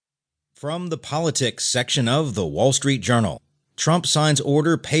From the politics section of the Wall Street Journal, Trump signs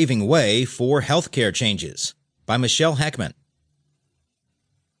order paving way for healthcare changes, by Michelle Hackman.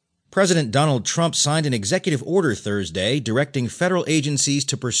 President Donald Trump signed an executive order Thursday directing federal agencies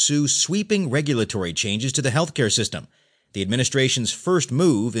to pursue sweeping regulatory changes to the healthcare system, the administration's first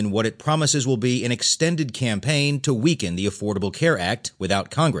move in what it promises will be an extended campaign to weaken the Affordable Care Act without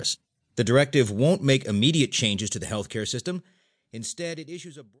Congress. The directive won't make immediate changes to the healthcare system. Instead, it issues a